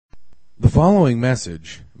The following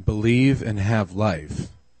message, Believe and Have Life,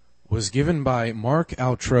 was given by Mark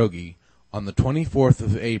Altrogi on the 24th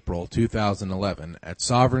of April 2011 at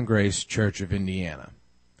Sovereign Grace Church of Indiana.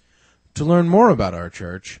 To learn more about our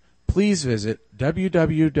church, please visit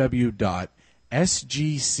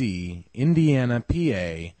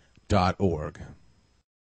www.sgcindianapa.org.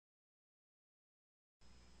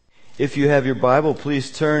 If you have your Bible,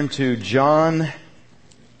 please turn to John,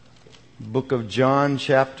 book of John,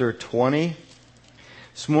 chapter 20.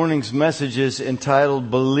 This morning's message is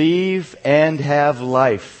entitled, Believe and Have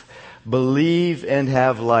Life. Believe and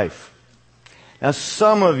Have Life. Now,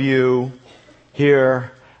 some of you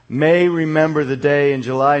here may remember the day in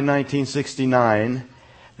July 1969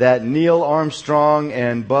 that Neil Armstrong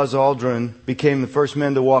and Buzz Aldrin became the first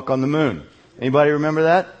men to walk on the moon. Anybody remember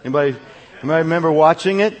that? Anybody remember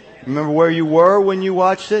watching it? Remember where you were when you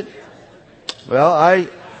watched it? Well, I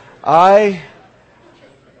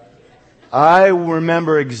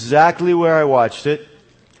remember exactly where I watched it.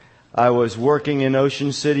 I was working in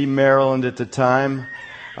Ocean City, Maryland at the time.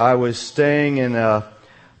 I was staying in a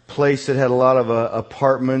place that had a lot of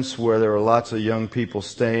apartments where there were lots of young people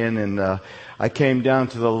staying, and I came down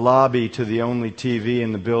to the lobby to the only TV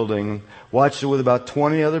in the building, watched it with about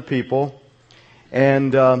 20 other people,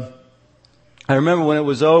 and I remember when it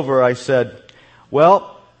was over, I said,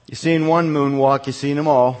 well, you seen one moonwalk, you seen them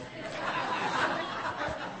all.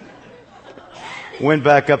 Went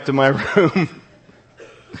back up to my room.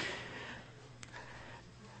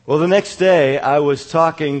 Well, the next day, I was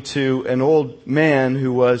talking to an old man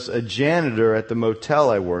who was a janitor at the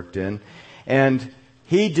motel I worked in, and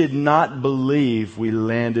he did not believe we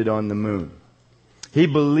landed on the moon. He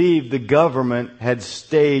believed the government had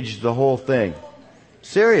staged the whole thing.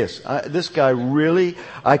 Serious. This guy really,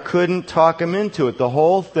 I couldn't talk him into it. The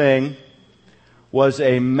whole thing was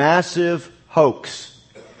a massive hoax.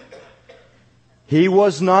 He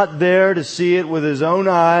was not there to see it with his own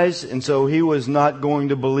eyes, and so he was not going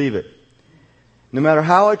to believe it. No matter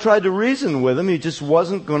how I tried to reason with him, he just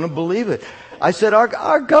wasn't going to believe it. I said,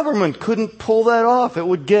 our government couldn't pull that off. It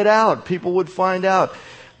would get out. People would find out.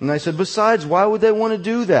 And I said, besides, why would they want to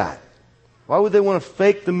do that? Why would they want to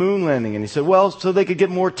fake the moon landing? And he said, well, so they could get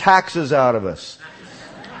more taxes out of us.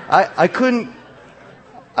 I couldn't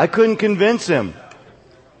convince him.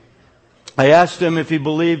 I asked him if he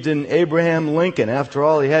believed in Abraham Lincoln. After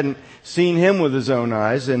all, he hadn't seen him with his own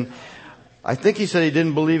eyes, and I think he said he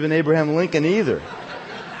didn't believe in Abraham Lincoln either.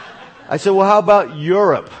 I said, well, how about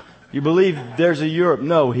Europe? You believe there's a Europe?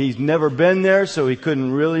 No, he's never been there, so he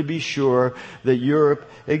couldn't really be sure that Europe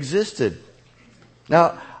existed.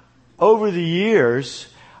 Now, over the years,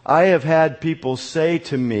 I have had people say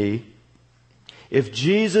to me, if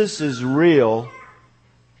Jesus is real,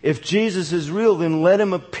 then let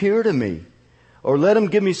him appear to me. Or let him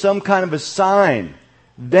give me some kind of a sign.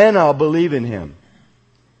 Then I'll believe in him.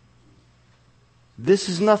 This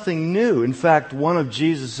is nothing new. In fact, one of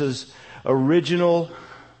Jesus' original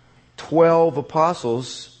 12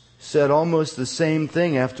 apostles said almost the same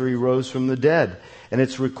thing after he rose from the dead. And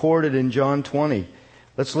it's recorded in John 20.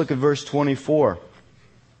 Let's look at verse 24.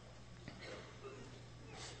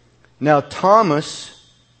 Now Thomas,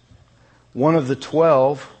 one of the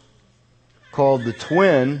 12, called the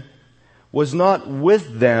twin, was not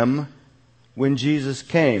with them when Jesus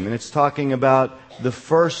came. And it's talking about the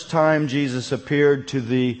first time Jesus appeared to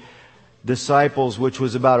the disciples, which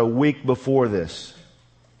was about a week before this.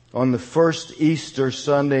 On the first Easter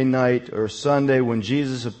Sunday night, or Sunday, when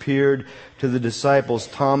Jesus appeared to the disciples,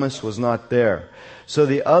 Thomas was not there. So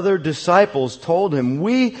the other disciples told him,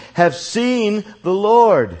 we have seen the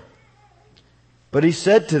Lord. But he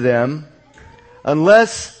said to them,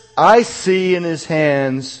 unless I see in his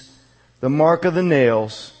hands the mark of the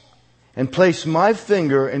nails, and place my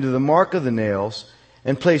finger into the mark of the nails,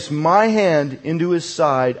 and place my hand into his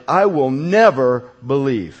side, I will never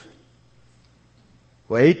believe.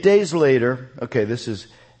 Well, 8 days later, this is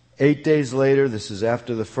 8 days later, this is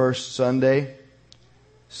after the first Sunday.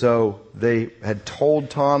 So they had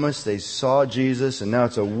told Thomas, they saw Jesus, and now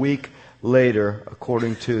it's a week later,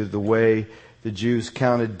 according to the way the Jews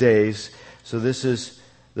counted days. So this is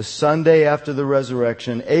the Sunday after the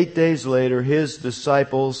resurrection. 8 days later, his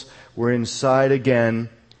disciples were inside again,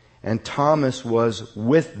 and Thomas was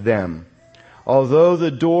with them. Although the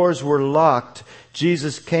doors were locked,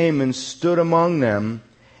 Jesus came and stood among them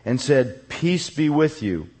and said, peace be with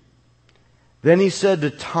you. Then he said to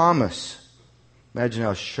Thomas, imagine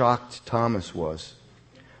how shocked Thomas was,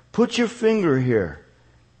 put your finger here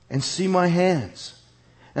and see my hands,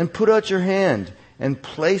 and put out your hand and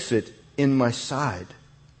place it in my side.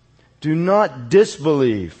 Do not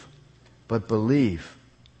disbelieve, but believe.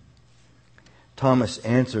 Thomas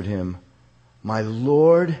answered him, "My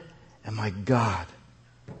Lord and my God."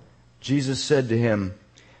 Jesus said to him,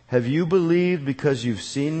 "Have you believed because you've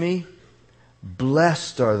seen me?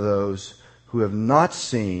 Blessed are those who have not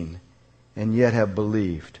seen and yet have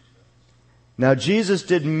believed." Now Jesus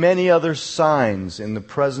did many other signs in the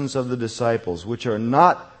presence of the disciples, which are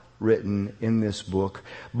not written in this book,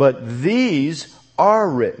 but these are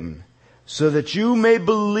written so that you may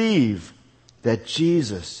believe that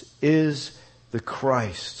Jesus is the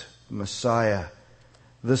Christ, the Messiah,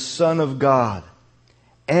 the Son of God,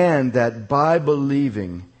 and that by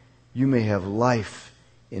believing you may have life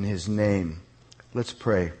in His name. Let's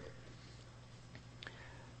pray.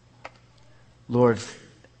 Lord,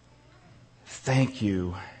 thank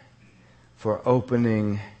you for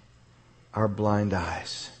opening our blind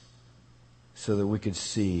eyes so that we could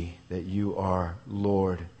see that you are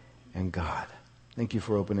Lord and God. Thank you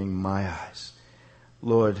for opening my eyes.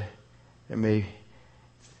 Lord, there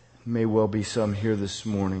may well be some here this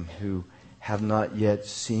morning who have not yet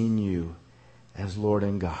seen you as Lord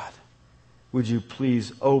and God. Would you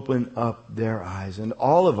please open up their eyes and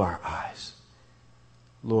all of our eyes,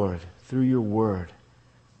 Lord, through your word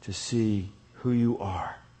to see who you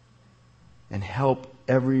are, and help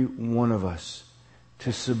every one of us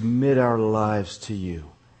to submit our lives to you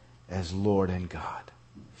as Lord and God.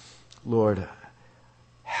 Lord,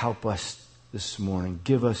 help us this morning.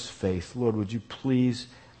 Give us faith. Lord, would you please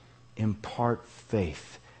impart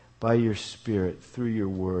faith by your Spirit through your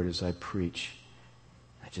word as I preach.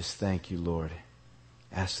 I just thank you, Lord.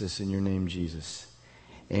 Ask this in your name, Jesus.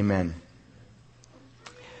 Amen.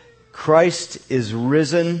 Christ is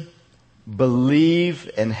risen. Believe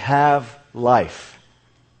and have life.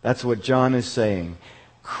 That's what John is saying.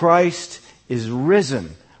 Christ is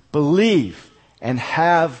risen. Believe and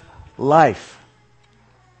have life.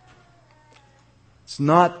 It's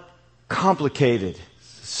not complicated.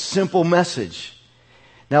 It's a simple message.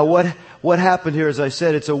 Now what happened here, as I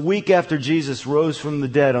said, it's a week after Jesus rose from the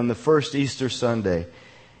dead on the first Easter Sunday.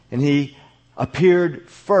 And He appeared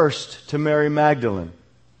first to Mary Magdalene.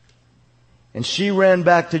 And she ran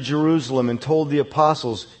back to Jerusalem and told the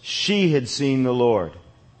apostles she had seen the Lord.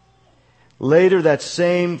 Later that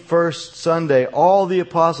same first Sunday, all the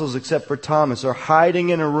apostles except for Thomas are hiding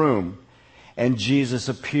in a room, and Jesus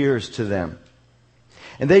appears to them.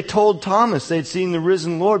 And they told Thomas they'd seen the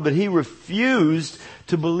risen Lord, but he refused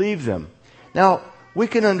to believe them. Now, we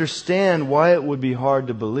can understand why it would be hard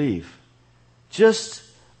to believe. Just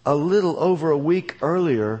a little over a week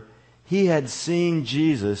earlier, he had seen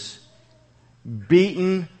Jesus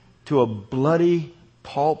beaten to a bloody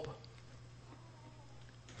pulp,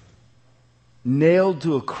 nailed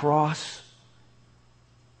to a cross,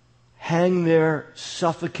 hang there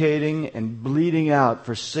suffocating and bleeding out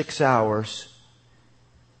for 6 hours,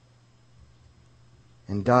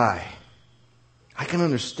 and die. I can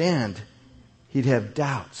understand he'd have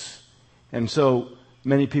doubts. And so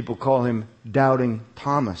many people call him Doubting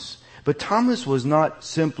Thomas. But Thomas was not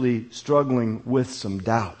simply struggling with some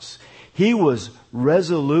doubts. He was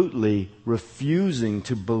resolutely refusing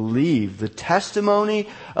to believe the testimony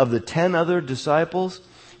of the 10 other disciples.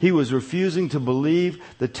 He was refusing to believe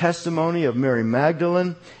the testimony of Mary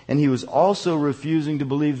Magdalene. And he was also refusing to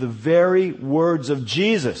believe the very words of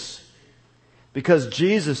Jesus, because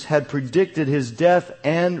Jesus had predicted His death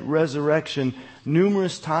and resurrection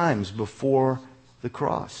numerous times before the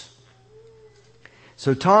cross.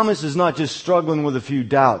 So Thomas is not just struggling with a few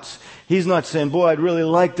doubts. He's not saying, boy, I'd really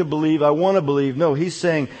like to believe, I want to believe. No, he's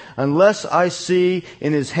saying, unless I see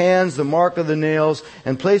in His hands the mark of the nails,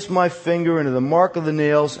 and place my finger into the mark of the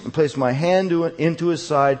nails, and place my hand into His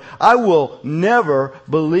side, I will never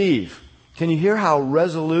believe. Can you hear how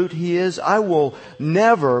resolute he is? I will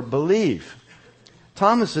never believe.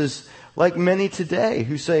 Thomas is like many today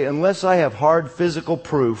who say, unless I have hard physical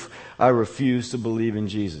proof, I refuse to believe in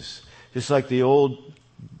Jesus. Just like the old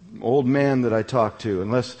man that I talked to.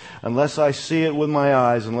 Unless I see it with my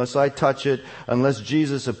eyes, unless I touch it, unless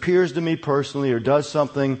Jesus appears to me personally or does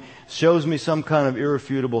something, shows me some kind of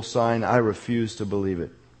irrefutable sign, I refuse to believe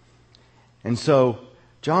it. And so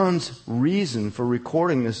John's reason for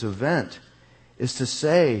recording this event is to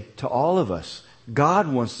say to all of us,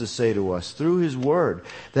 God wants to say to us through His Word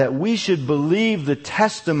that we should believe the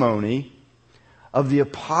testimony of the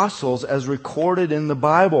apostles as recorded in the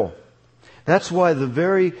Bible. That's why the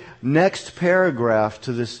very next paragraph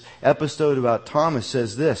to this episode about Thomas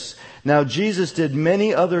says this: Now Jesus did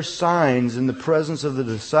many other signs in the presence of the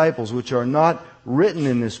disciples, which are not written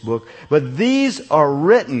in this book, but these are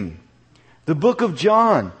written. The book of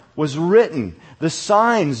John was written. The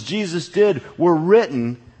signs Jesus did were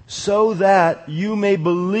written so that you may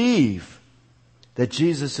believe that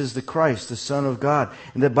Jesus is the Christ, the Son of God,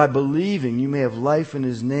 and that by believing you may have life in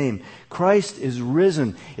His name. Christ is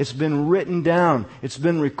risen. It's been written down. It's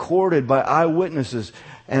been recorded by eyewitnesses.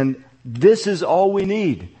 And this is all we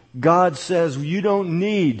need. God says you don't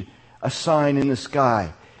need a sign in the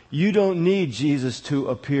sky. You don't need Jesus to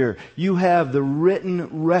appear. You have the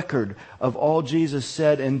written record of all Jesus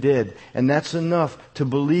said and did. And that's enough to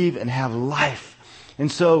believe and have life.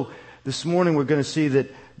 And so this morning we're going to see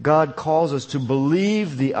that God calls us to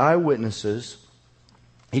believe the eyewitnesses.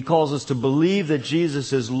 He calls us to believe that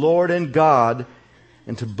Jesus is Lord and God,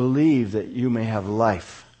 and to believe that you may have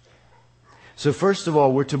life. So first of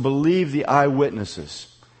all, we're to believe the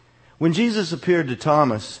eyewitnesses. When Jesus appeared to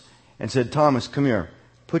Thomas and said, Thomas, come here,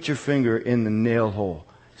 put your finger in the nail hole,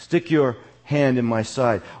 stick your hand in my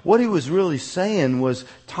side. What He was really saying was,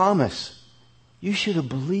 Thomas, you should have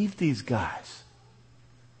believed these guys.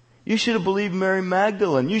 You should have believed Mary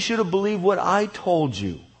Magdalene. You should have believed what I told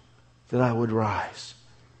you, that I would rise.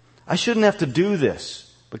 I shouldn't have to do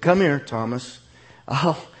this. But come here, Thomas.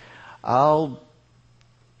 I'll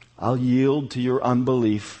yield to your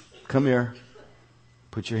unbelief. Come here.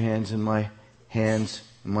 Put your hands in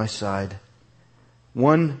my side.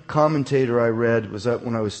 One commentator I read was that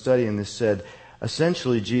when I was studying this said,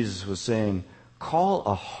 essentially Jesus was saying, call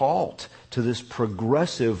a halt to this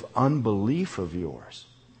progressive unbelief of yours.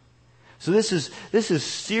 So this is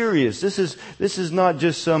serious. This is not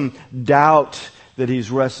just some doubt that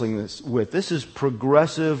he's wrestling with. This is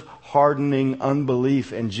progressive, hardening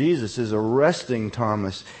unbelief, and Jesus is arresting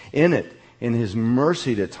Thomas in it, in His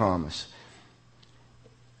mercy to Thomas.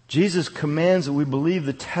 Jesus commands that we believe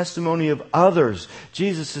the testimony of others.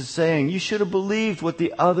 Jesus is saying, you should have believed what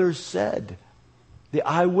the others said, the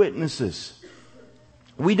eyewitnesses.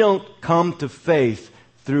 We don't come to faith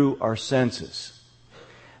through our senses.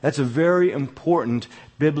 That's a very important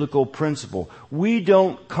biblical principle. We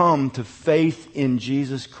don't come to faith in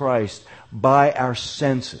Jesus Christ by our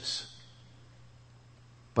senses,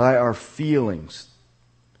 by our feelings.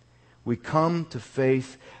 We come to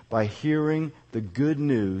faith by hearing the good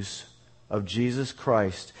news of Jesus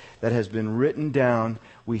Christ that has been written down.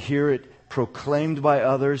 We hear it proclaimed by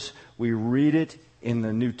others. We read it in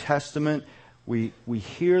the New Testament. We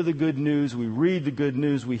hear the good news. We read the good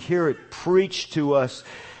news. We hear it preached to us.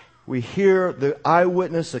 We hear the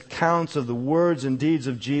eyewitness accounts of the words and deeds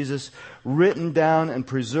of Jesus written down and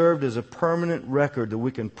preserved as a permanent record that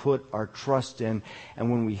we can put our trust in.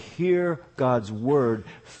 And when we hear God's Word,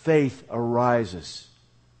 faith arises.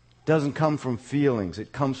 It doesn't come from feelings.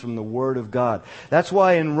 It comes from the Word of God. That's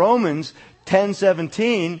why in Romans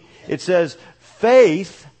 10:17 it says,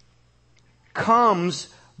 faith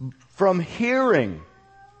comes from hearing,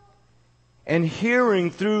 and hearing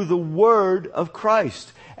through the Word of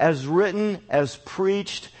Christ. As written, as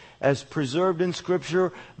preached, as preserved in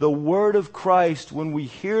Scripture, the Word of Christ, when we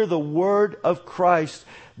hear the Word of Christ,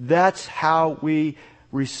 that's how we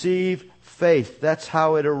receive faith. That's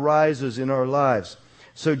how it arises in our lives.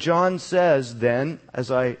 So John says then, as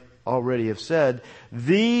I already have said,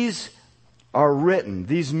 these are written.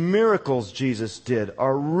 These miracles Jesus did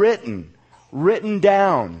are written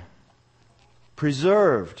down,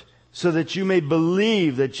 preserved, so that you may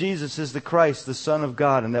believe that Jesus is the Christ, the Son of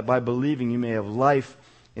God, and that by believing you may have life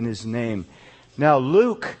in His name. Now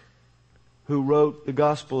Luke, who wrote the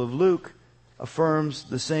Gospel of Luke, affirms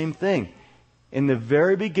the same thing. In the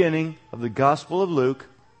very beginning of the Gospel of Luke,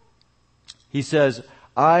 he says,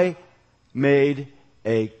 I made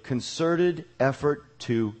a concerted effort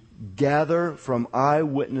to gather from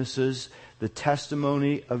eyewitnesses the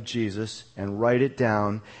testimony of Jesus and write it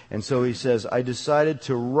down. And so he says, I decided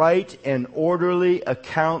to write an orderly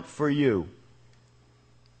account for you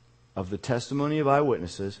of the testimony of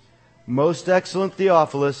eyewitnesses, most excellent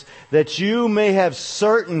Theophilus, that you may have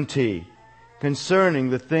certainty concerning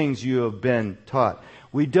the things you have been taught.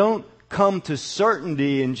 We don't come to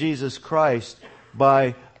certainty in Jesus Christ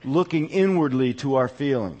by looking inwardly to our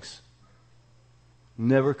feelings.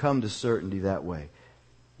 Never come to certainty that way.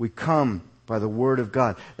 We come by the Word of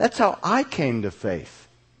God. That's how I came to faith.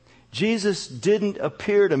 Jesus didn't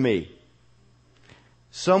appear to me.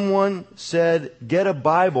 Someone said, get a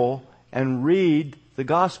Bible and read the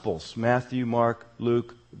Gospels. Matthew, Mark,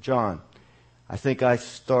 Luke, John. I think I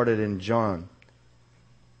started in John.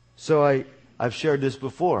 So I've shared this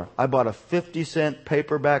before. I bought a 50-cent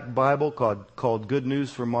paperback Bible called Good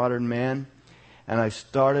News for Modern Man. And I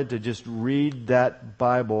started to just read that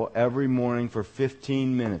Bible every morning for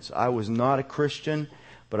 15 minutes. I was not a Christian,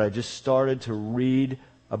 but I just started to read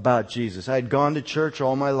about Jesus. I had gone to church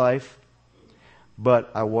all my life,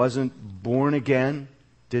 but I wasn't born again,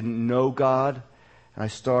 didn't know God. And I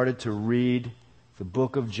started to read the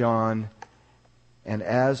book of John. And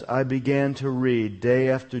as I began to read day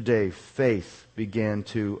after day, faith began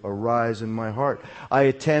to arise in my heart.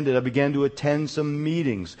 I began to attend some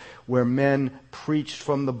meetings where men preached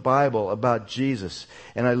from the Bible about Jesus.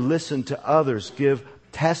 And I listened to others give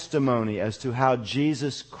testimony as to how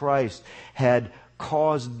Jesus Christ had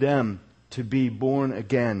caused them to be born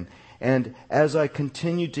again. And as I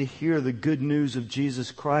continued to hear the good news of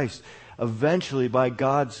Jesus Christ, eventually, by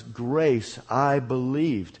God's grace, I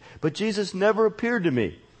believed. But Jesus never appeared to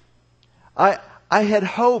me. I had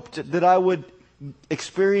hoped that I would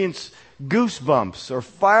experience goosebumps or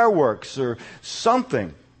fireworks or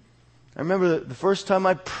something. I remember the first time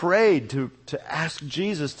I prayed to ask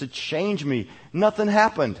Jesus to change me, nothing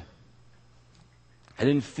happened. I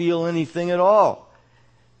didn't feel anything at all.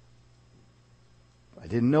 I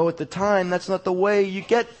didn't know at the time that's not the way you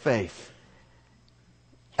get faith.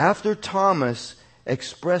 After Thomas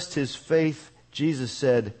expressed his faith, Jesus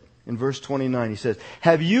said in verse 29, He says,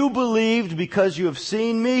 "Have you believed because you have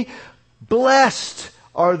seen me? Blessed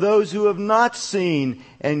are those who have not seen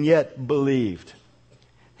and yet believed."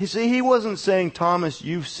 You see, He wasn't saying, "Thomas,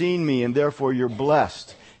 you've seen me and therefore you're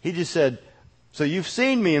blessed." He just said, "So you've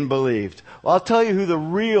seen me and believed. Well, I'll tell you who the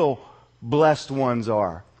real blessed ones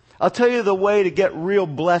are. I'll tell you the way to get real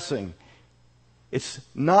blessing. It's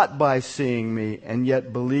not by seeing me and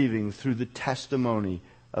yet believing through the testimony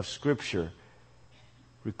of Scripture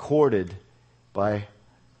recorded by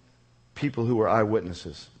people who were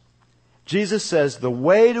eyewitnesses." Jesus says the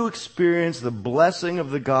way to experience the blessing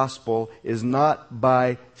of the gospel is not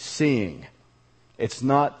by seeing. It's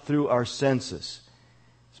not through our senses.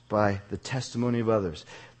 It's by the testimony of others.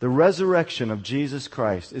 The resurrection of Jesus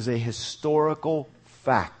Christ is a historical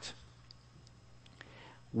fact,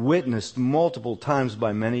 witnessed multiple times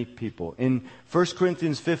by many people. In 1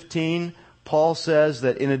 Corinthians 15, Paul says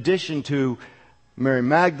that in addition to Mary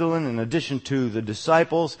Magdalene, in addition to the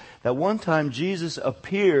disciples, that one time Jesus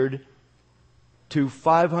appeared to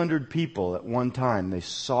 500 people at one time. They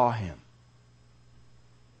saw Him.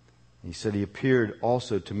 He said He appeared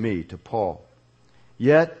also to me, to Paul.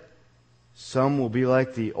 Yet, some will be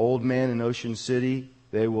like the old man in Ocean City.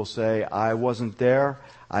 They will say, "I wasn't there.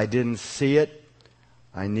 I didn't see it.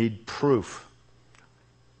 I need proof."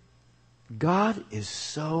 God is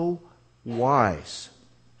so wise.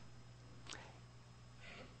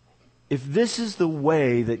 If this is the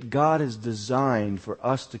way that God has designed for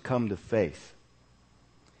us to come to faith,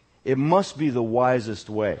 it must be the wisest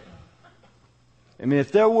way. I mean,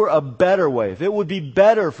 if there were a better way, if it would be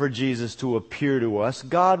better for Jesus to appear to us,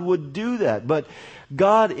 God would do that. But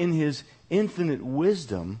God, in His infinite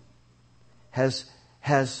wisdom, has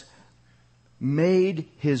made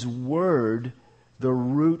His Word the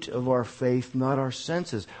root of our faith, not our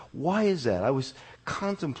senses. Why is that? I was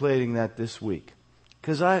contemplating that this week.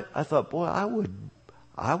 Because I thought, boy,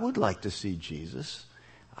 I would like to see Jesus.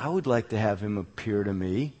 I would like to have Him appear to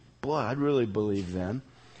me. Boy, I'd really believe then.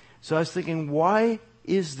 So I was thinking, why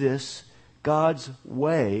is this God's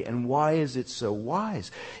way and why is it so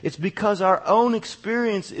wise? It's because our own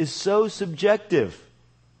experience is so subjective.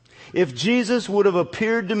 If Jesus would have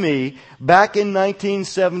appeared to me back in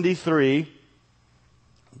 1973,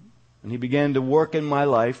 when He began to work in my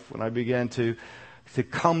life, when I began to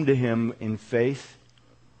come to Him in faith,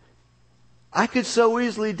 I could so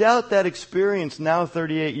easily doubt that experience now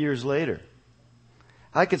 38 years later.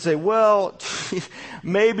 I could say, well,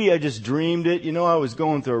 maybe I just dreamed it. You know, I was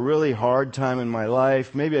going through a really hard time in my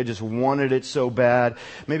life. Maybe I just wanted it so bad.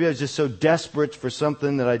 Maybe I was just so desperate for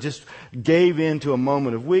something that I just gave in to a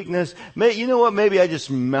moment of weakness. You know what? Maybe I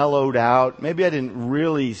just mellowed out. Maybe I didn't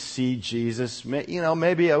really see Jesus. You know,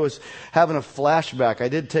 maybe I was having a flashback. I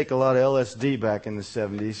did take a lot of LSD back in the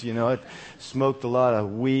 70s. You know, I smoked a lot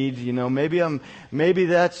of weed. You know, maybe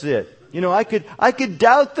that's it. You know, I could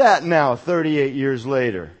doubt that now, 38 years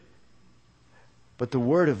later. But the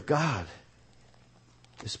Word of God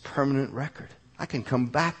is permanent record. I can come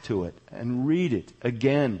back to it and read it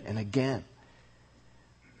again and again.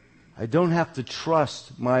 I don't have to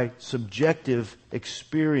trust my subjective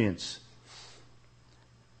experience.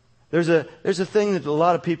 There's a thing that a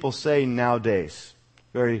lot of people say nowadays,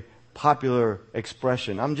 very popular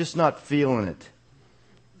expression. I'm just not feeling it.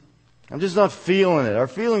 I'm just not feeling it. Our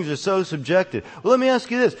feelings are so subjective. Well, let me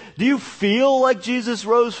ask you this. Do you feel like Jesus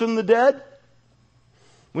rose from the dead?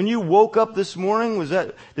 When you woke up this morning,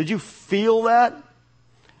 did you feel that?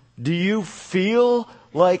 Do you feel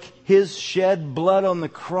like His shed blood on the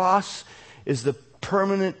cross is the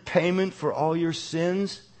permanent payment for all your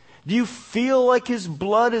sins? Do you feel like His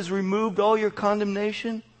blood has removed all your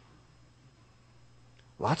condemnation?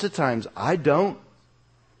 Lots of times I don't.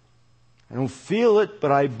 I don't feel it, but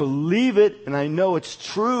I believe it, and I know it's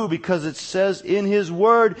true because it says in His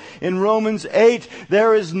Word in Romans 8,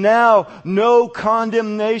 there is now no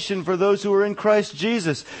condemnation for those who are in Christ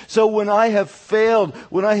Jesus. So when I have failed,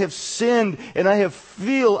 when I have sinned, and I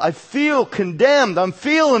feel condemned, I'm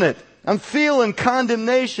feeling it. I'm feeling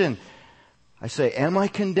condemnation. I say, am I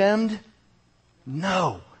condemned?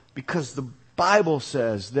 No, because the Bible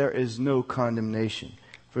says there is no condemnation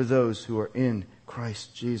for those who are in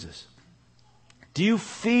Christ Jesus. Do you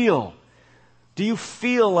feel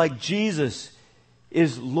like Jesus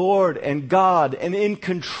is Lord and God and in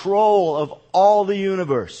control of all the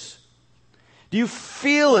universe? Do you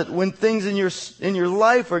feel it when things in your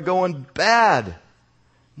life are going bad?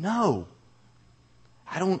 No.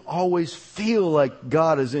 I don't always feel like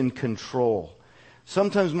God is in control.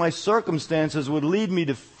 Sometimes my circumstances would lead me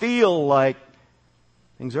to feel like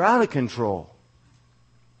things are out of control.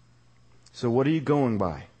 So what are you going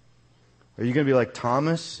by? Are you going to be like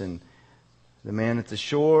Thomas and the man at the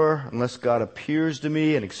shore, unless God appears to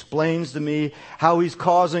me and explains to me how He's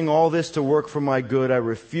causing all this to work for my good? I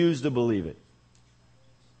refuse to believe it.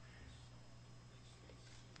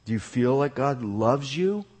 Do you feel like God loves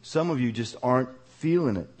you? Some of you just aren't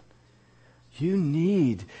feeling it. You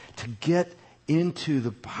need to get into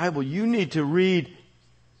the Bible. You need to read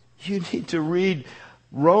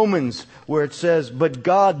Romans, where it says, but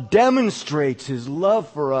God demonstrates His love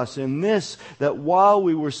for us in this, that while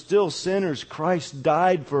we were still sinners, Christ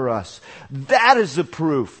died for us. That is the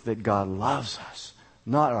proof that God loves us,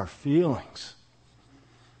 not our feelings.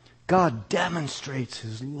 God demonstrates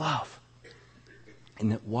His love,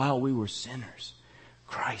 and that while we were sinners,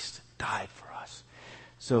 Christ died for us.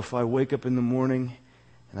 So if I wake up in the morning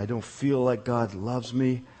and I don't feel like God loves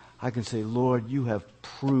me, I can say, Lord, you have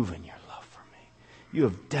proven your love for me. You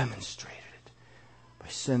have demonstrated it by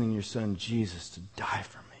sending your Son Jesus to die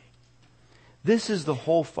for me. This is the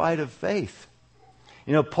whole fight of faith.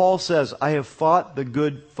 You know, Paul says, I have fought the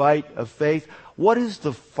good fight of faith. What is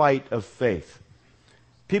the fight of faith?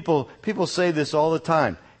 People say this all the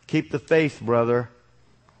time. Keep the faith, brother.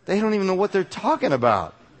 They don't even know what they're talking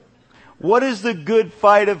about. What is the good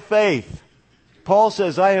fight of faith? Paul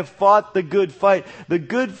says, I have fought the good fight. The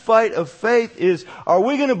good fight of faith is, are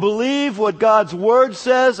we going to believe what God's Word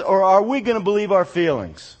says, or are we going to believe our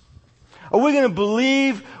feelings? Are we going to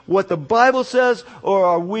believe what the Bible says, or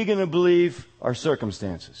are we going to believe our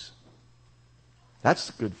circumstances? That's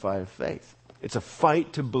the good fight of faith. It's a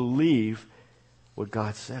fight to believe what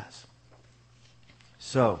God says.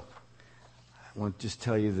 So, I want to just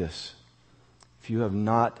tell you this. If you have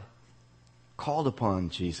not called upon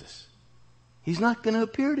Jesus, He's not going to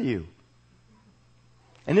appear to you.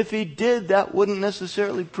 And if He did, that wouldn't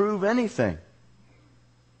necessarily prove anything.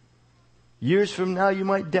 Years from now, you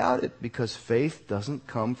might doubt it, because faith doesn't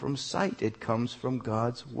come from sight. It comes from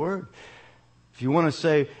God's Word. If you want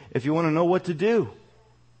to know what to do,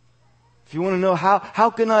 if you want to know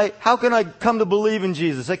how can I come to believe in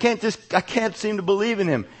Jesus? I can't seem to believe in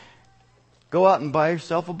Him. Go out and buy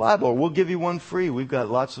yourself a Bible, or we'll give you one free. We've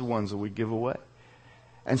got lots of ones that we give away.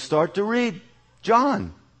 And start to read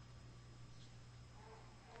John.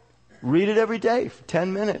 Read it every day for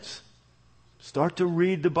 10 minutes. Start to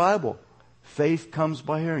read the Bible. Faith comes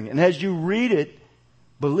by hearing. And as you read it,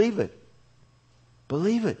 believe it.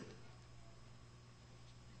 Believe it.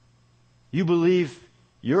 You believe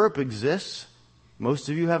Europe exists. Most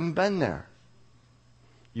of you haven't been there.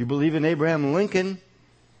 You believe in Abraham Lincoln.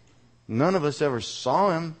 None of us ever saw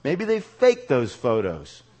him. Maybe they faked those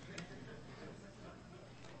photos.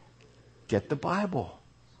 Get the Bible.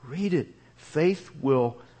 Read it. Faith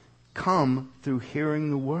will come through hearing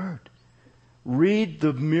the Word. Read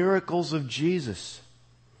the miracles of Jesus.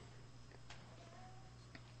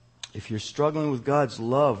 If you're struggling with God's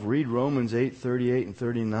love, read Romans 8:38 and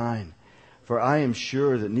 39. For I am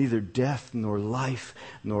sure that neither death, nor life,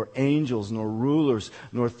 nor angels, nor rulers,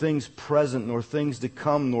 nor things present, nor things to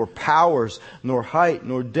come, nor powers, nor height,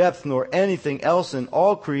 nor depth, nor anything else in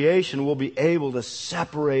all creation will be able to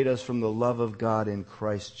separate us from the love of God in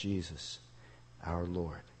Christ Jesus, our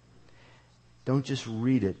Lord. Don't just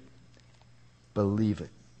read it. Believe it.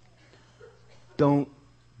 Don't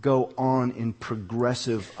go on in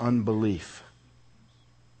progressive unbelief.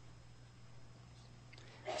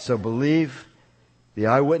 So believe. The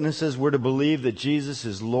eyewitnesses were to believe that Jesus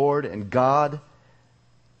is Lord and God.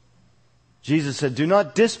 Jesus said, do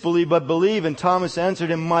not disbelieve, but believe. And Thomas answered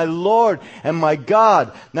him, my Lord and my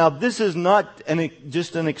God. Now, this is not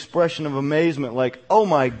just an expression of amazement like, oh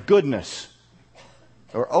my goodness,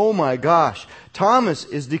 or oh my gosh. Thomas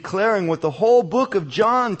is declaring what the whole book of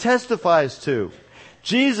John testifies to.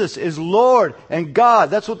 Jesus is Lord and God.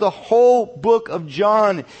 That's what the whole book of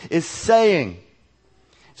John is saying.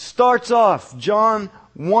 Starts off, John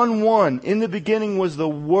 1:1. In the beginning was the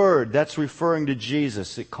Word. That's referring to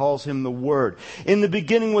Jesus. It calls Him the Word. In the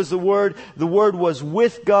beginning was the Word. The Word was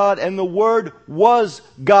with God, and the Word was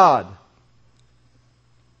God.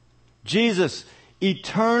 Jesus,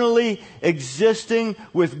 eternally existing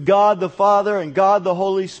with God the Father and God the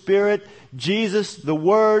Holy Spirit. Jesus, the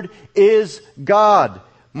Word, is God.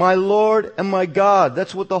 My Lord and my God.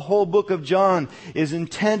 That's what the whole book of John is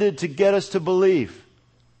intended to get us to believe.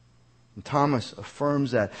 And Thomas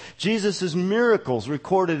affirms that. Jesus' miracles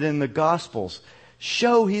recorded in the Gospels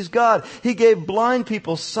show He's God. He gave blind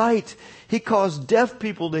people sight. He caused deaf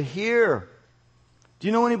people to hear. Do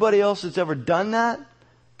you know anybody else that's ever done that?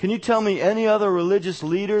 Can you tell me any other religious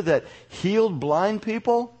leader that healed blind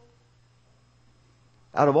people?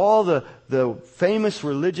 Out of all the famous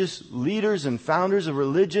religious leaders and founders of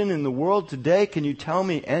religion in the world today, can you tell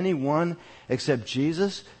me anyone except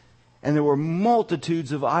Jesus? And there were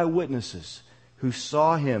multitudes of eyewitnesses who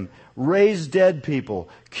saw Him raise dead people,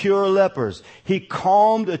 cure lepers. He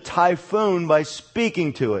calmed a typhoon by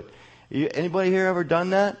speaking to it. Anybody here ever done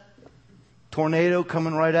that? Tornado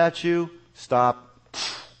coming right at you? Stop.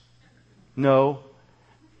 No.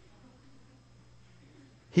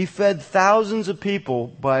 He fed thousands of people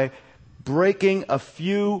by breaking a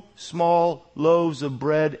few small loaves of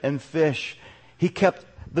bread and fish.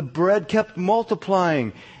 The bread kept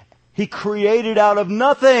multiplying. He created out of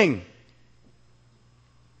nothing.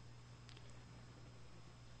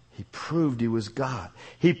 He proved He was God.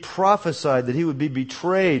 He prophesied that He would be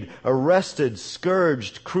betrayed, arrested,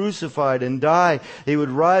 scourged, crucified, and die. He would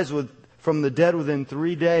rise from the dead within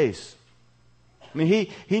 3 days. I mean,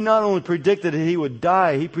 he not only predicted that He would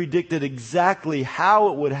die, He predicted exactly how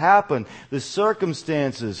it would happen, the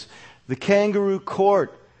circumstances, the kangaroo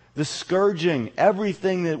court, the scourging,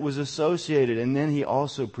 everything that was associated. And then He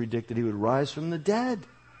also predicted He would rise from the dead.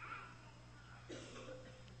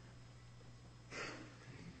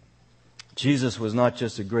 Jesus was not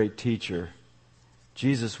just a great teacher.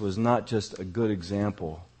 Jesus was not just a good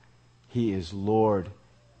example. He is Lord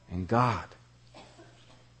and God.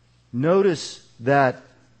 Notice that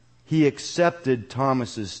He accepted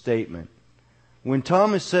Thomas's statement. When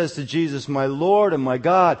Thomas says to Jesus, "My Lord and my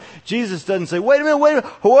God," Jesus doesn't say, wait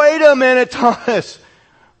a minute, Thomas.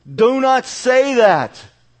 Do not say that.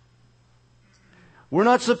 We're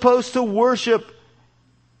not supposed to worship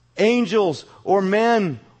angels or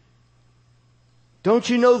men. Don't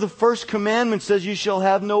you know the first commandment says you shall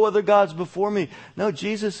have no other gods before me? No,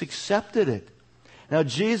 Jesus accepted it. Now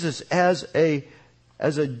Jesus, as a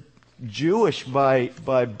Jewish by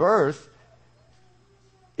birth,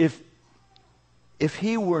 if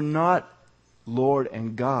He were not Lord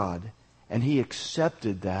and God, and He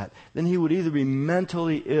accepted that, then He would either be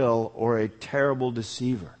mentally ill or a terrible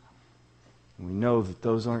deceiver. And we know that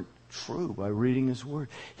those aren't true by reading His Word.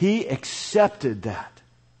 He accepted that.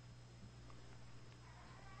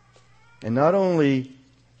 And not only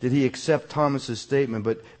did He accept Thomas's statement,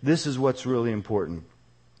 but this is what's really important.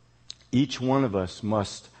 Each one of us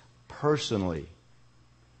must personally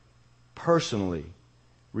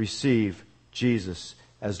receive Jesus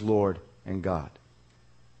as Lord and God.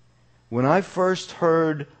 When I first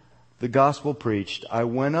heard the gospel preached, I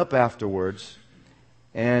went up afterwards,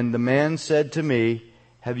 and the man said to me,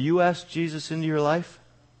 "Have you asked Jesus into your life?"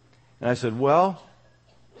 And I said, "Well,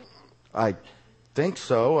 I think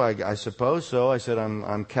so. I suppose so." I said,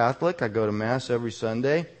 I'm Catholic. I go to Mass every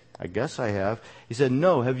Sunday. I guess I have. He said,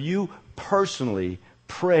 "No, have you personally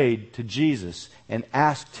prayed to Jesus and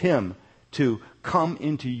asked Him to come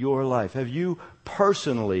into your life? Have you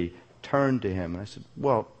personally turned to Him?" And I said,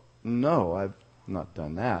 "Well, no, I've not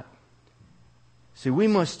done that." See, we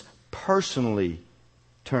must personally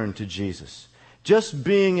turn to Jesus. Just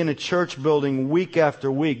being in a church building week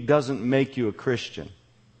after week doesn't make you a Christian,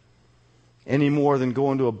 any more than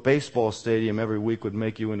going to a baseball stadium every week would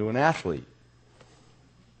make you into an athlete.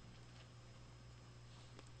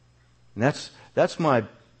 And that's my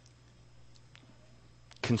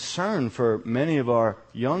concern for many of our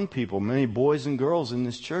young people, many boys and girls in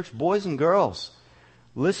this church. Boys and girls,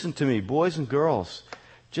 listen to me, boys and girls.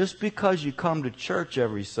 Just because you come to church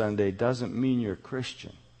every Sunday doesn't mean you're a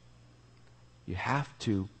Christian. You have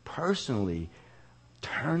to personally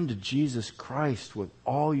turn to Jesus Christ with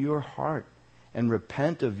all your heart and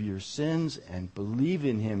repent of your sins and believe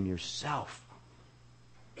in Him yourself.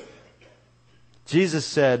 Jesus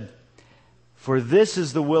said, "For this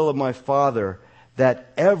is the will of my Father,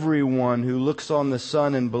 that everyone who looks on the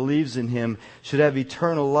Son and believes in Him should have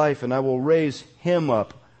eternal life, and I will raise him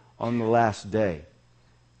up on the last day."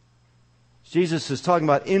 Jesus is talking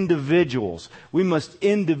about individuals. We must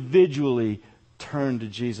individually turn to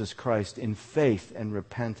Jesus Christ in faith and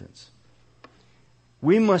repentance.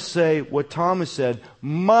 We must say what Thomas said,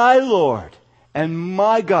 my Lord and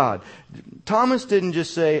my God. Thomas didn't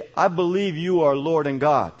just say, I believe you are Lord and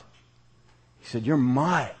God. He said, you're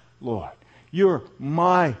my Lord. You're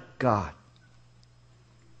my God.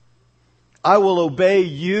 I will obey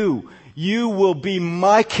you. You will be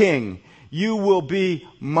my king. You will be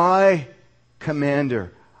my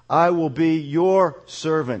commander. I will be your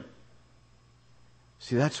servant.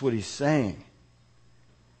 See, that's what he's saying.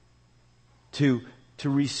 To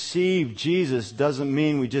receive Jesus doesn't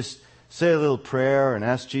mean we just say a little prayer and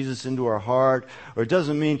ask Jesus into our heart. Or it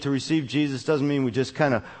doesn't mean to receive Jesus doesn't mean we just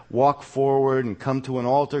kind of walk forward and come to an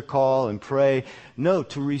altar call and pray. No,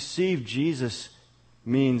 to receive Jesus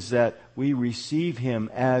means that we receive Him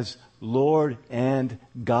as Lord and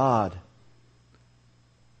God.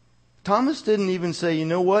 Thomas didn't even say, you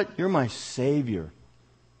know what? You're my Savior.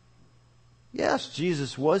 Yes,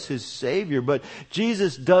 Jesus was his Savior, but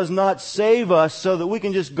Jesus does not save us so that we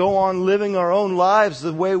can just go on living our own lives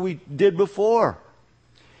the way we did before.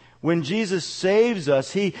 When Jesus saves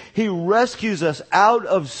us, He rescues us out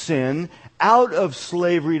of sin, out of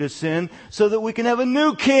slavery to sin, so that we can have a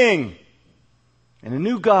new King and a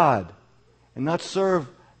new God, and not serve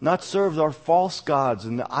our false gods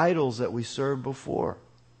and the idols that we served before.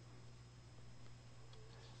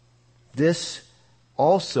 This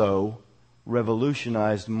also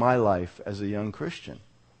revolutionized my life as a young Christian.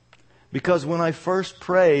 Because when I first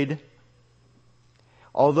prayed,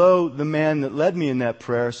 although the man that led me in that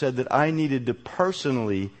prayer said that I needed to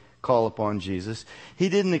personally call upon Jesus, he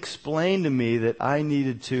didn't explain to me that I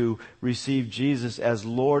needed to receive Jesus as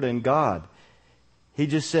Lord and God. He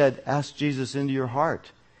just said, ask Jesus into your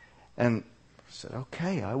heart. And I said,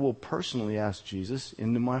 okay, I will personally ask Jesus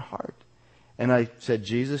into my heart. And I said,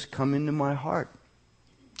 Jesus, come into my heart.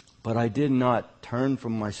 But I did not turn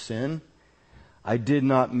from my sin. I did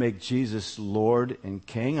not make Jesus Lord and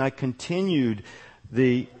King. I continued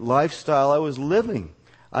the lifestyle I was living.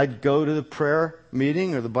 I'd go to the prayer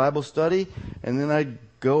meeting or the Bible study, and then I'd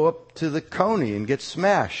go up to the Coney and get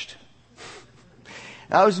smashed.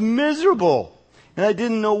 I was miserable, and I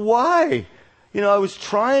didn't know why. I was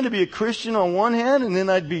trying to be a Christian on one hand, and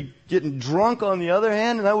then I'd be getting drunk on the other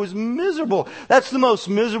hand, and I was miserable. That's the most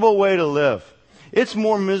miserable way to live. It's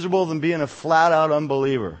more miserable than being a flat-out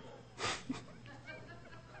unbeliever.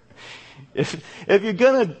 If you're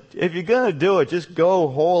gonna do it, just go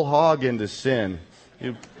whole hog into sin.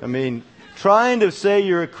 Trying to say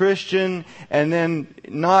you're a Christian and then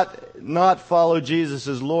not follow Jesus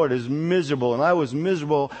as Lord is miserable. And I was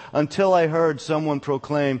miserable until I heard someone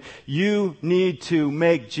proclaim, you need to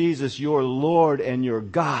make Jesus your Lord and your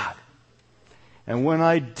God. And when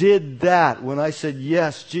I did that, when I said,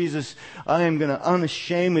 yes, Jesus, I am going to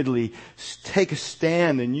unashamedly take a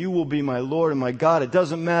stand and you will be my Lord and my God. It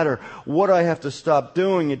doesn't matter what I have to stop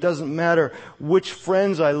doing. It doesn't matter which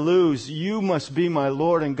friends I lose. You must be my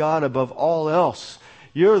Lord and God above all else.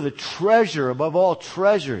 You're the treasure above all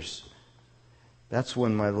treasures. That's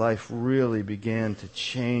when my life really began to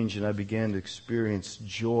change and I began to experience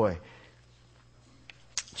joy.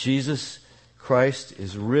 Jesus Christ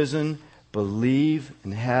is risen. Believe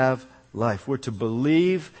and have life. We're to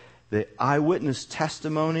believe the eyewitness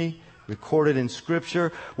testimony recorded in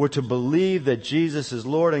Scripture. We're to believe that Jesus is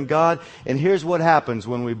Lord and God. And here's what happens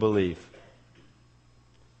when we believe.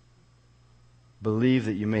 Believe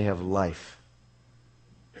that you may have life.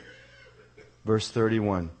 Verse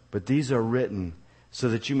 31. But these are written so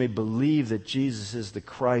that you may believe that Jesus is the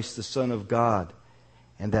Christ, the Son of God,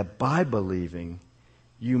 and that by believing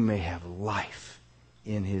you may have life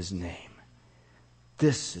in His name.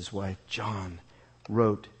 This is why John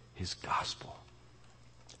wrote his gospel.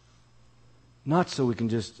 Not so we can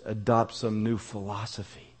just adopt some new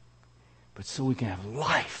philosophy, but so we can have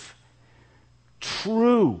life.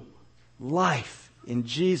 True life in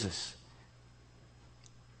Jesus.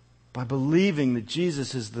 By believing that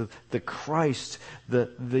Jesus is the Christ,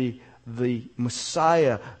 the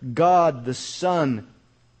Messiah, God the Son,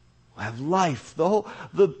 have life.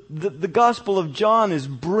 The Gospel of John is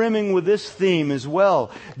brimming with this theme as well.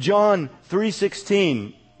 John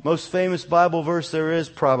 3:16, most famous Bible verse there is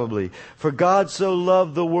probably. For God so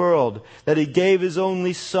loved the world that He gave His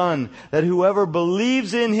only Son, that whoever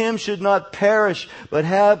believes in Him should not perish, but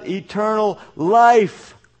have eternal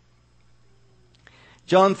life.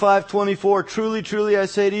 John 5:24, truly, truly I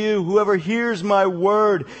say to you, whoever hears my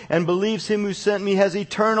word and believes Him who sent me has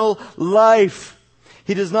eternal life.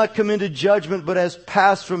 He does not come into judgment, but has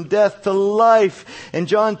passed from death to life. And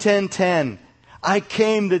John 10:10, I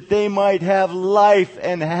came that they might have life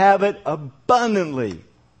and have it abundantly.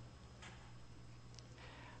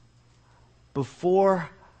 Before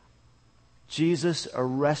Jesus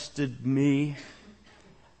arrested me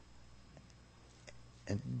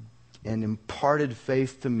and imparted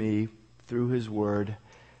faith to me through His Word,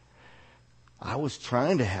 I was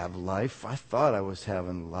trying to have life. I thought I was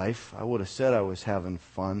having life. I would have said I was having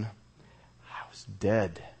fun. I was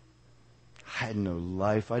dead. I had no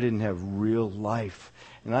life. I didn't have real life.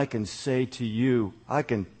 And I can say to you, I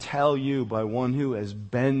can tell you by one who has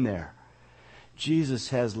been there, Jesus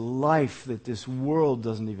has life that this world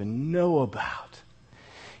doesn't even know about.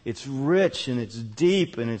 It's rich and it's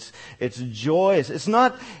deep and it's joyous. It's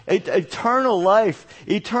not eternal life.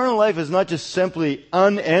 Eternal life is not just simply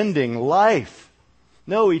unending life.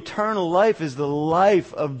 No, eternal life is the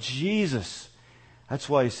life of Jesus. That's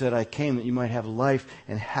why He said, I came that you might have life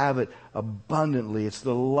and have it abundantly. It's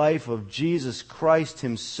the life of Jesus Christ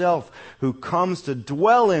Himself who comes to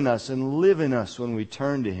dwell in us and live in us when we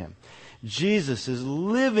turn to Him. Jesus is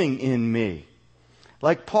living in me.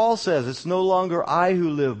 Like Paul says, it's no longer I who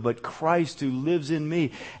live, but Christ who lives in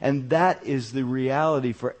me. And that is the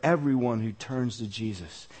reality for everyone who turns to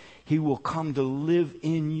Jesus. He will come to live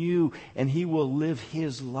in you, and He will live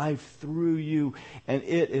His life through you. And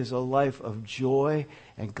it is a life of joy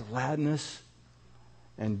and gladness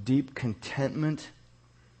and deep contentment.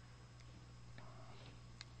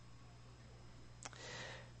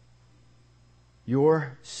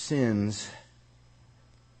 Your sins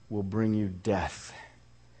will bring you death.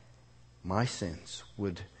 My sins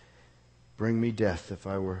would bring me death if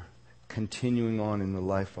I were continuing on in the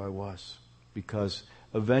life I was. Because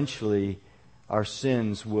eventually our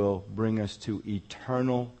sins will bring us to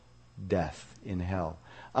eternal death in hell.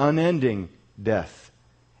 Unending death.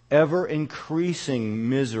 Ever increasing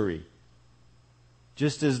misery.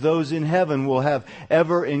 Just as those in heaven will have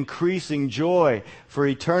ever increasing joy for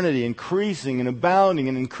eternity, increasing and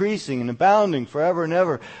abounding forever and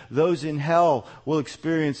ever. Those in hell will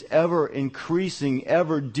experience ever increasing,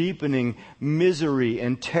 ever deepening misery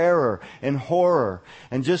and terror and horror.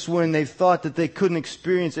 And just when they thought that they couldn't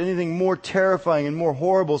experience anything more terrifying and more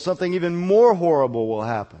horrible, something even more horrible will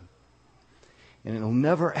happen. And it'll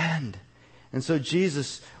never end. And so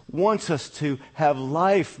Jesus wants us to have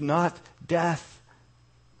life, not death.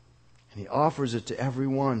 And He offers it to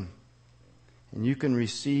everyone. And you can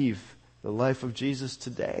receive the life of Jesus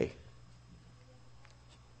today.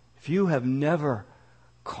 If you have never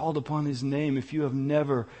called upon His name, if you have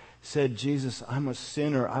never said, Jesus, I'm a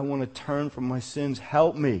sinner, I want to turn from my sins,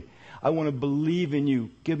 help me. I want to believe in you,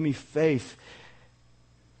 give me faith.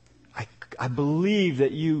 I believe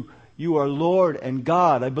that you are Lord and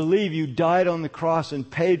God. I believe you died on the cross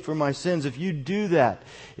and paid for my sins. If you do that,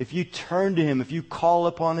 if you turn to Him, if you call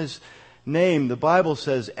upon His name, the Bible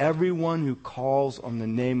says everyone who calls on the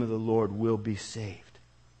name of the Lord will be saved.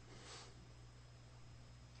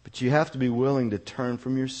 But you have to be willing to turn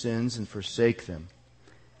from your sins and forsake them.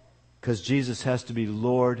 Because Jesus has to be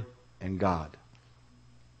Lord and God.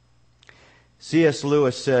 C.S.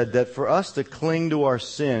 Lewis said that for us to cling to our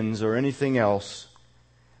sins or anything else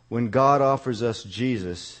when God offers us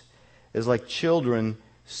Jesus is like children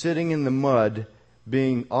sitting in the mud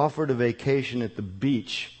being offered a vacation at the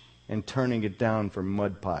beach and turning it down for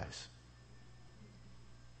mud pies.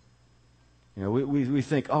 You know, we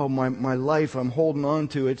think, oh, my life I'm holding on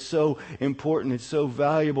to, it's so important, it's so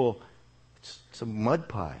valuable. It's a mud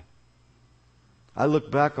pie. I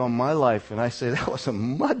look back on my life and I say, that was a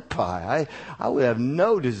mud pie. I would have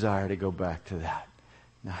no desire to go back to that.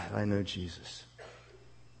 Now I know Jesus.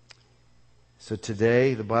 So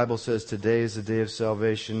today, the Bible says today is the day of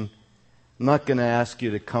salvation. I'm not going to ask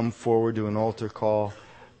you to come forward to an altar call.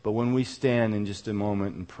 But when we stand in just a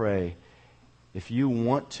moment and pray, if you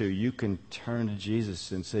want to, you can turn to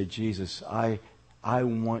Jesus and say, Jesus, I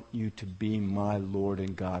want you to be my Lord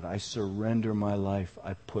and God. I surrender my life.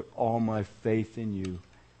 I put all my faith in you.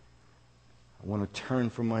 I want to turn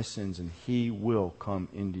from my sins, and He will come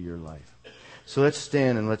into your life. So let's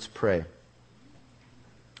stand and let's pray.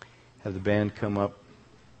 Have the band come up.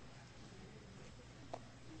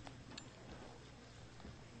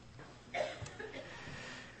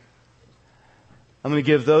 I'm going to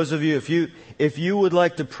give those of you, if you would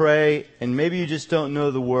like to pray, and maybe you just don't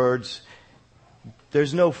know the words,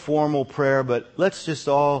 there's no formal prayer, but let's just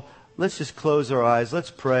close our eyes,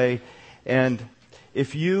 let's pray. And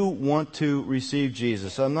if you want to receive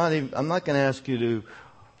Jesus, I'm not going to ask you to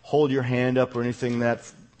hold your hand up or anything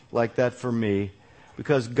like that for me,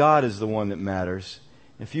 because God is the one that matters.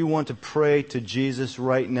 If you want to pray to Jesus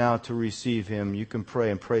right now to receive Him, you can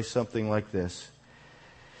pray and pray something like this.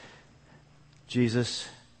 Jesus,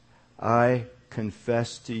 I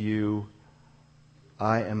confess to you,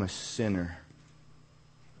 I am a sinner.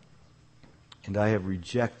 And I have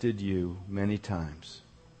rejected you many times.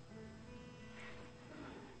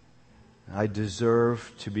 I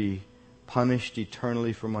deserve to be punished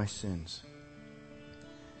eternally for my sins.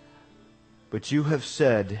 But you have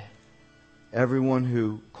said, everyone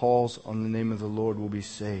who calls on the name of the Lord will be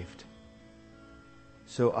saved.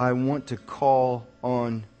 So I want to call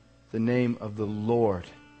on the name of the Lord.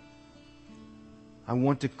 I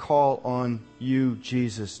want to call on you,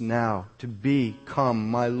 Jesus, now to become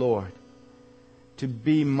my Lord, to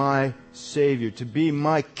be my Savior, to be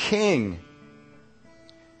my King,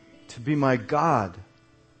 to be my God.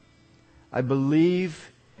 I believe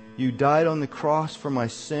you died on the cross for my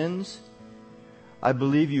sins. I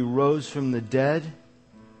believe you rose from the dead.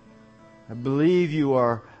 I believe you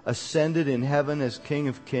are ascended in heaven as King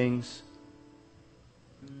of Kings.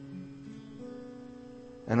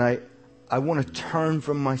 And I want to turn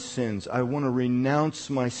from my sins. I want to renounce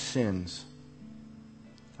my sins.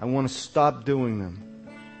 I want to stop doing them.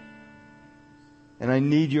 And I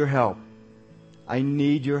need your help. I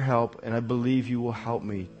need your help, and I believe you will help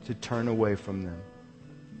me to turn away from them.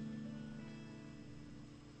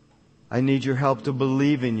 I need your help to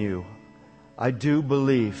believe in you. I do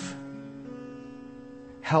believe.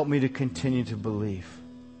 Help me to continue to believe.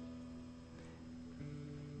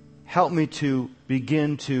 Help me to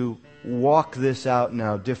begin to walk this out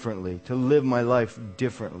now differently, to live my life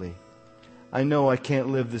differently. I know I can't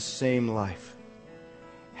live the same life.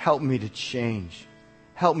 Help me to change.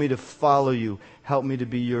 Help me to follow you. Help me to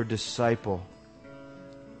be your disciple.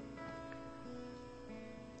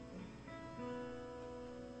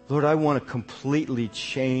 Lord, I want a completely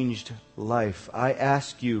changed life. I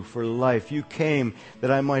ask you for life. You came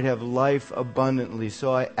that I might have life abundantly.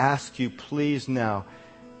 So I ask you, please now,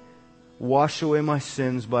 wash away my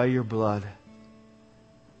sins by your blood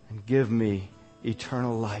and give me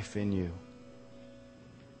eternal life in you.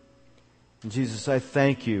 And Jesus, I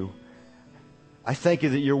thank you. I thank you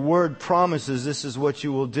that your word promises this is what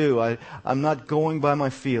you will do. I'm not going by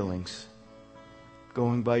my feelings,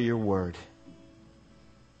 going by your word.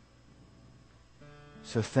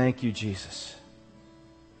 So thank you, Jesus.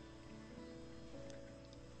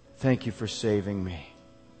 Thank you for saving me.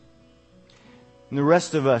 And the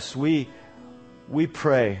rest of us, we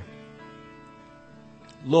pray,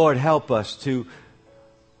 Lord, help us to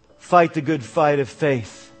fight the good fight of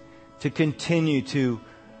faith, to continue to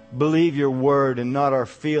believe your word and not our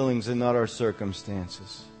feelings and not our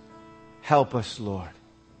circumstances. Help us, Lord.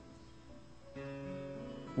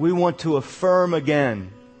 We want to affirm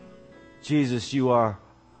again, Jesus, you are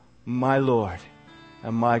my Lord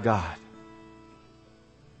and my God.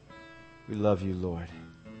 We love you, Lord.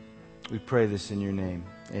 We pray this in your name.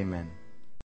 Amen.